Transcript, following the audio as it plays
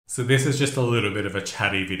So this is just a little bit of a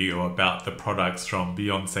chatty video about the products from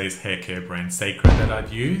Beyonce's haircare brand Cécred that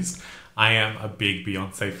I've used. I am a big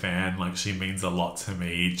Beyoncé fan, like she means a lot to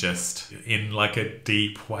me just in like a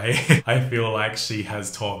deep way. I feel like she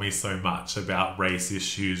has taught me so much about race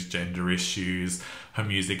issues, gender issues. Her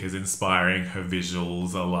music is inspiring, her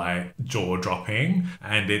visuals are like jaw-dropping,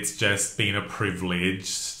 and it's just been a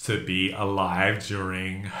privilege to be alive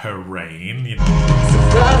during her reign, you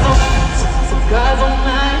know.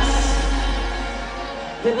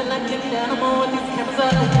 Living like an animal with these cameras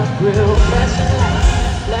on the grill, flashing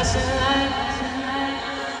lights.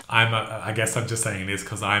 I guess I'm just saying this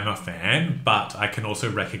because I'm a fan, but I can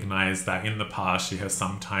also recognize that in the past she has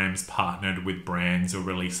sometimes partnered with brands or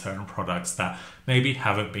released certain products that maybe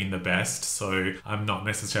haven't been the best. So I'm not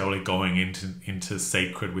necessarily going into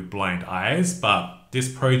Cécred with blind eyes, but this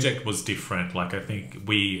project was different. Like I think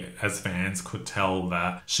we as fans could tell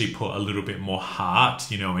that she put a little bit more heart,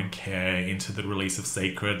 you know, and care into the release of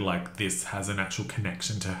Cécred. Like this has an actual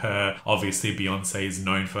connection to her. Obviously Beyonce is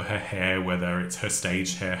known for her hair, whether it's her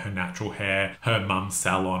stage hair, her natural hair, her mum's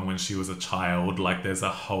salon when she was a child. Like there's a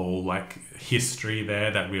whole like history there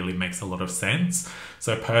that really makes a lot of sense.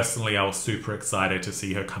 So personally, I was super excited to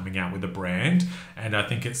see her coming out with a brand, and I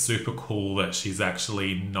think it's super cool that she's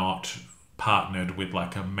actually not partnered with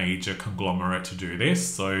like a major conglomerate to do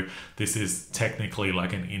this. So this is technically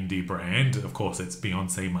like an indie brand. Of course it's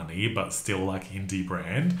Beyonce money, but still like indie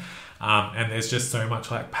brand. And there's just so much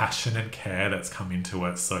like passion and care that's come into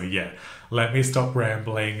it. So yeah, let me stop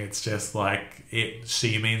rambling. It's just like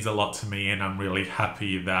she means a lot to me, and I'm really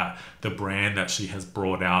happy that the brand that she has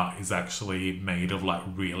brought out is actually made of like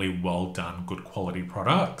really well done, good quality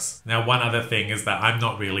products. Now, one other thing is that I'm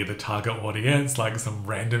not really the target audience, like some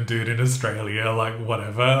random dude in Australia, like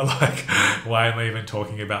whatever, like why am I even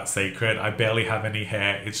talking about Cécred? I barely have any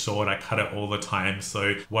hair, it's short, I cut it all the time.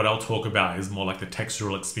 So what I'll talk about is more like the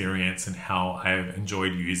textural experience and how I've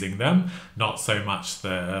enjoyed using them, not so much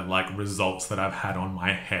the like results that I've had on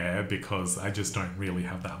my hair, because I just don't really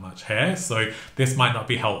have that much hair. So this might not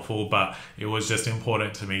be helpful, but it was just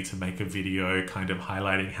important to me to make a video kind of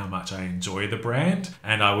highlighting how much I enjoy the brand,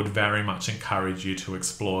 and I would very much encourage you to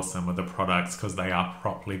explore some of the products because they are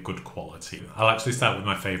properly good quality. I'll actually start with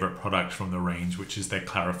my favorite product from the range, which is their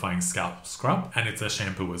clarifying scalp scrub, and it's a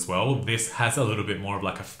shampoo as well. This has a little bit more of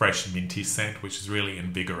like a fresh minty scent, which is really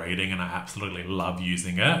invigorating, and I absolutely love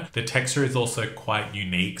using it. The texture is also quite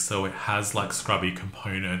unique, so it has like scrubby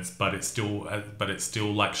components, but it's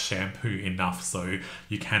still like shampoo enough so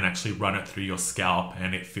you can actually run it through your scalp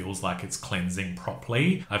and it feels like it's cleansing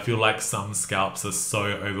properly. I feel like some scalps are so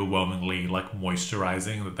overwhelmingly like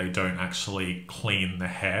moisturizing that they don't actually clean the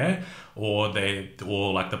hair, or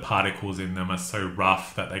like the particles in them are so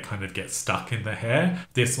rough that they kind of get stuck in the hair.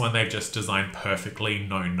 This one they've just designed perfectly,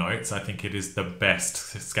 no notes. I think it is the best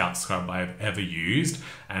scalp scrub I've ever used,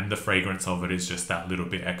 and the fragrance of it is just that little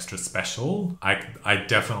bit extra special. I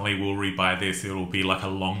definitely will rebuy this. It will be like a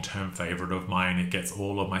long-term favorite of mine. It gets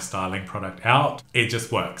all of my styling product out. It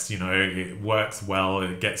just works, you know, it works well.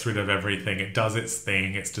 It gets rid of everything. It does its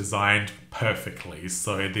thing. It's designed perfectly.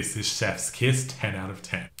 So this is chef's kiss, 10 out of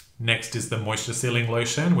 10. Next is the Moisture Sealing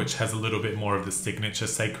Lotion, which has a little bit more of the signature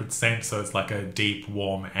Cécred scent. So it's like a deep,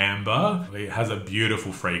 warm amber. It has a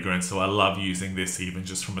beautiful fragrance, so I love using this even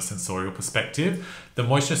just from a sensorial perspective. The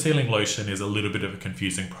Moisture Sealing Lotion is a little bit of a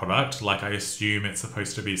confusing product. Like I assume it's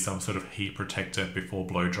supposed to be some sort of heat protector before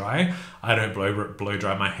blow dry. I don't blow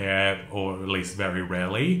dry my hair, or at least very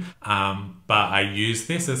rarely. But I use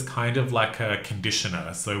this as kind of like a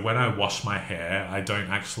conditioner. So when I wash my hair, I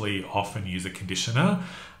don't actually often use a conditioner.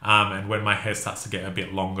 And when my hair starts to get a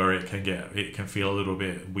bit longer, it can feel a little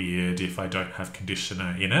bit weird if I don't have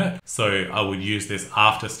conditioner in it. So I would use this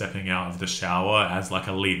after stepping out of the shower as like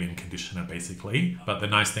a leave-in conditioner basically. But the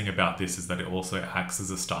nice thing about this is that it also acts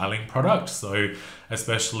as a styling product. So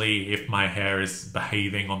especially if my hair is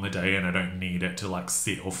behaving on the day and I don't need it to like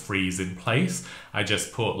sit or freeze in place, I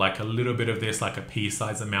just put like a little bit of this, like a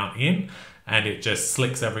pea-size amount in, and it just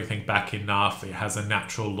slicks everything back enough. It has a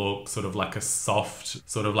natural look, sort of like a soft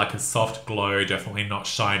glow, definitely not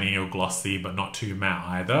shiny or glossy, but not too matte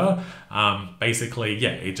either. Basically, yeah,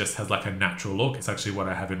 it just has like a natural look. It's actually what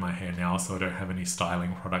I have in my hair now, so I don't have any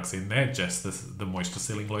styling products in there, just the Moisture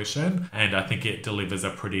Sealing Lotion. And I think it delivers a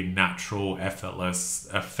pretty natural, effortless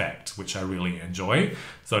effect, which I really enjoy.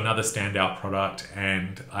 So another standout product,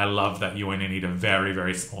 and I love that you only need a very,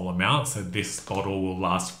 very small amount, so this bottle will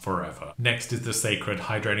last forever. next is the Cécred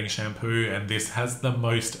Hydrating Shampoo, and this has the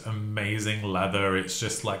most amazing lather. It's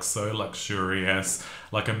just like so luxurious.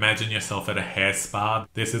 Like imagine yourself at a hair spa.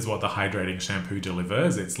 This is what the hydrating shampoo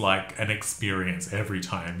delivers. It's like an experience every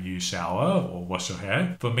time you shower or wash your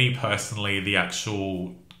hair. For me personally, the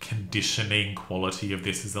actual conditioning quality of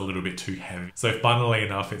this is a little bit too heavy. So funnily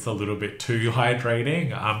enough, it's a little bit too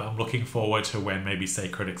hydrating. I'm looking forward to when maybe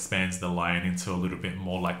Cécred expands the line into a little bit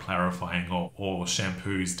more like clarifying or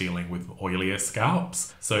shampoos dealing with oilier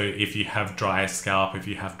scalps. So if you have dry scalp, if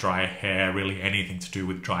you have dry hair, really anything to do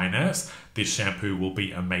with dryness, this shampoo will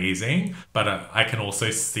be amazing. But I can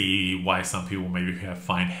also see why some people maybe who have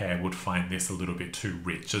fine hair would find this a little bit too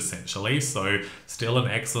rich essentially. So still an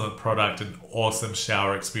excellent product, an awesome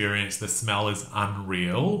shower experience. The smell is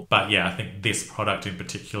unreal. But yeah, I think this product in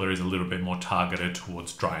particular is a little bit more targeted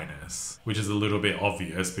towards dryness, which is a little bit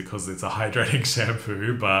obvious because it's a hydrating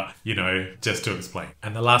shampoo, but you know, just to explain.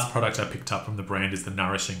 And the last product I picked up from the brand is the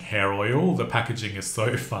Nourishing Hair Oil. The packaging is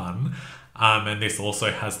so fun. And this also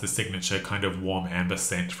has the signature kind of warm amber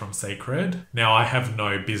scent from Cécred. Now, I have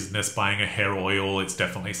no business buying a hair oil. It's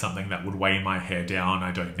definitely something that would weigh my hair down.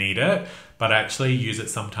 I don't need it. But I actually use it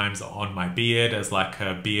sometimes on my beard as like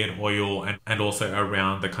a beard oil and also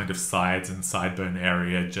around the kind of sides and sideburn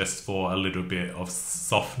area just for a little bit of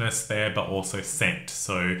softness there, but also scent.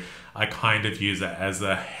 So I kind of use it as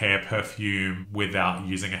a hair perfume without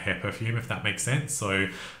using a hair perfume, if that makes sense. So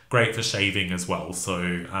great for shaving as well.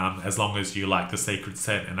 So as long as you like the Cécred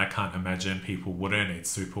scent, and I can't imagine people wouldn't, it's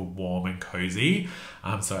super warm and cozy.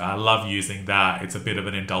 So I love using that. It's a bit of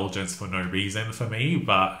an indulgence for no reason for me,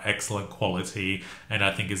 but excellent quality, and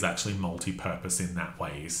I think is actually multi-purpose in that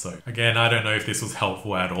way. So again, I don't know if this was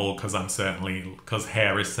helpful at all because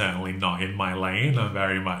hair is certainly not in my lane. I'm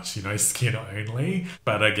very much, you know, skin only.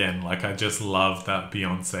 But again, like I just love that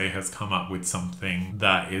Beyoncé has come up with something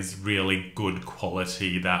that is really good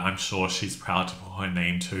quality that I'm sure she's proud to put her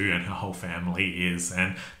name to and her whole family is,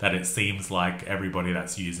 and that it seems like everybody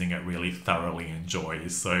that's using it really thoroughly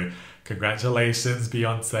enjoys. So congratulations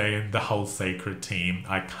Beyoncé and the whole Cécred team.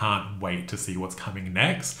 I can't wait to see what's coming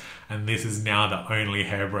next, and this is now the only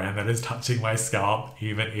hair brand that is touching my scalp,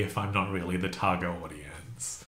 even if I'm not really the target audience.